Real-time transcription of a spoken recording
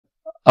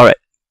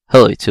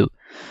Hello YouTube.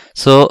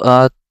 So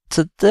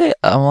today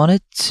I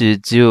wanted to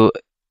do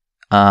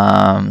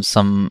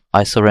some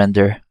ISO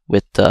render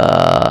with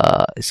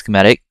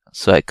schematic,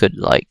 so I could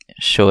like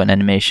show an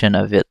animation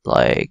of it.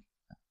 Like,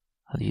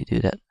 how do you do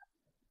that?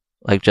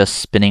 Like just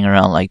spinning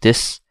around like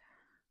this.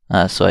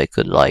 So I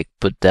could like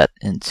put that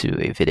into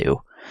a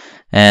video.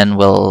 And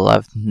well,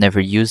 I've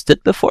never used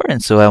it before,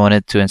 and so I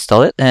wanted to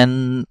install it,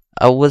 and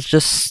I was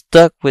just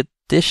stuck with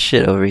this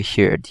shit over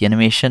here, the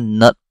animation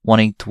not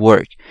wanting to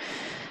work.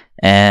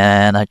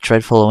 And I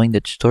tried following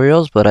the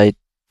tutorials, but I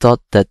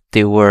thought that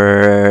they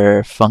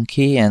were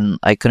funky and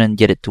I couldn't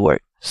get it to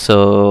work.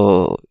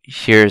 So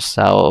here's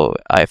how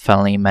I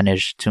finally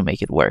managed to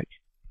make it work.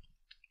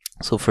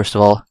 So first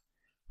of all,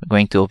 we're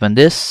going to open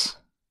this.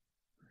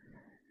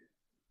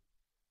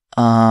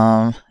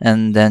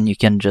 And then you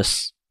can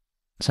just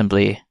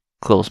simply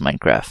close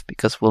Minecraft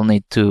because we'll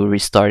need to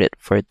restart it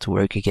for it to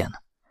work again.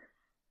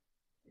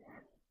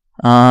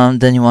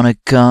 Then you want to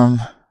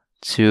come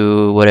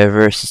to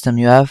whatever system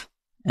you have,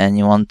 and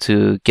you want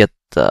to get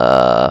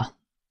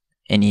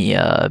any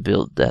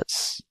build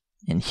that's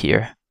in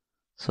here.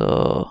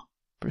 So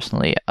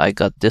personally I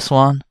got this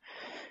one,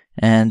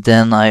 and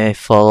then I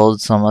followed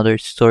some other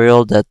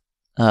tutorial that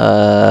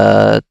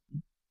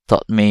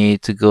taught me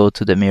to go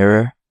to the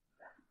mirror,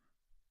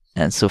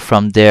 and so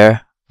from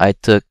there I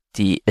took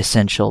the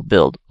essential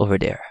build over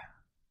there.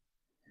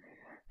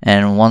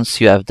 And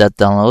once you have that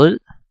downloaded,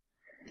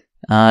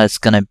 it's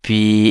gonna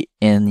be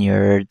in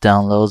your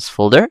downloads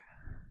folder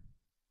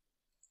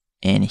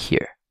in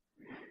here.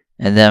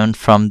 And then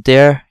from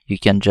there you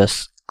can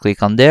just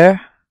click on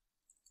there,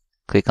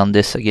 click on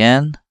this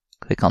again,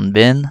 click on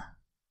bin,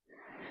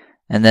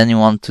 and then you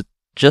want to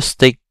just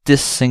take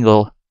this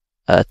single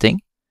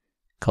thing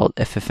called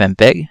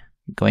FFMPEG.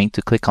 You're going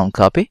to click on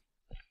copy.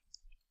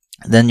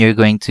 Then you're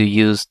going to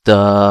use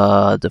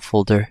the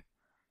folder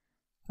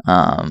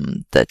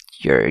that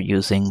you're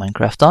using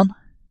Minecraft on,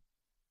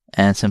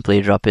 and simply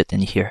drop it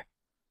in here.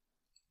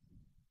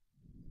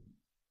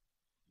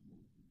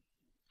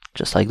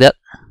 Just like that.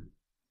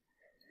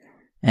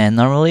 And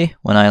normally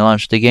when I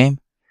launch the game,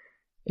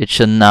 it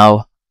should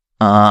now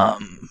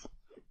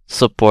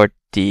support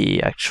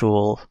the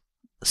actual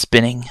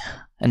spinning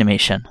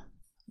animation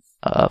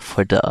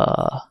for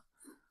the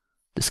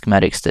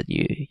schematics that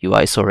you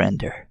ISO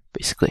render,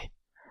 basically.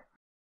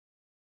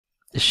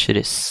 This shit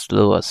is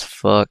slow as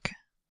fuck.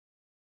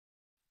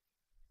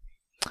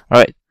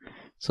 Alright,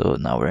 so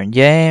now we're in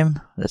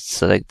game. Let's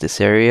select this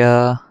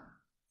area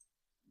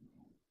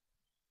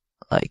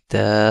like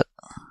that,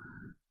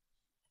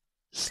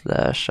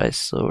 slash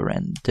ISO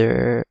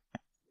render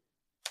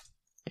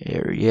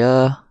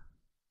area,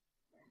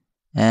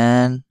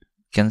 and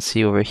you can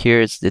see over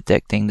here it's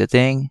detecting the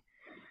thing,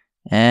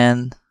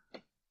 and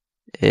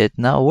it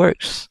now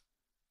works.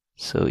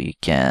 So you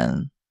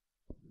can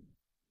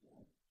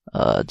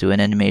do an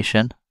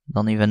animation.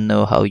 Don't even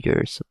know how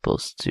you're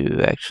supposed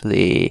to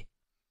actually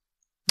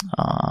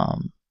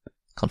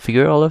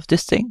configure all of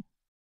this thing,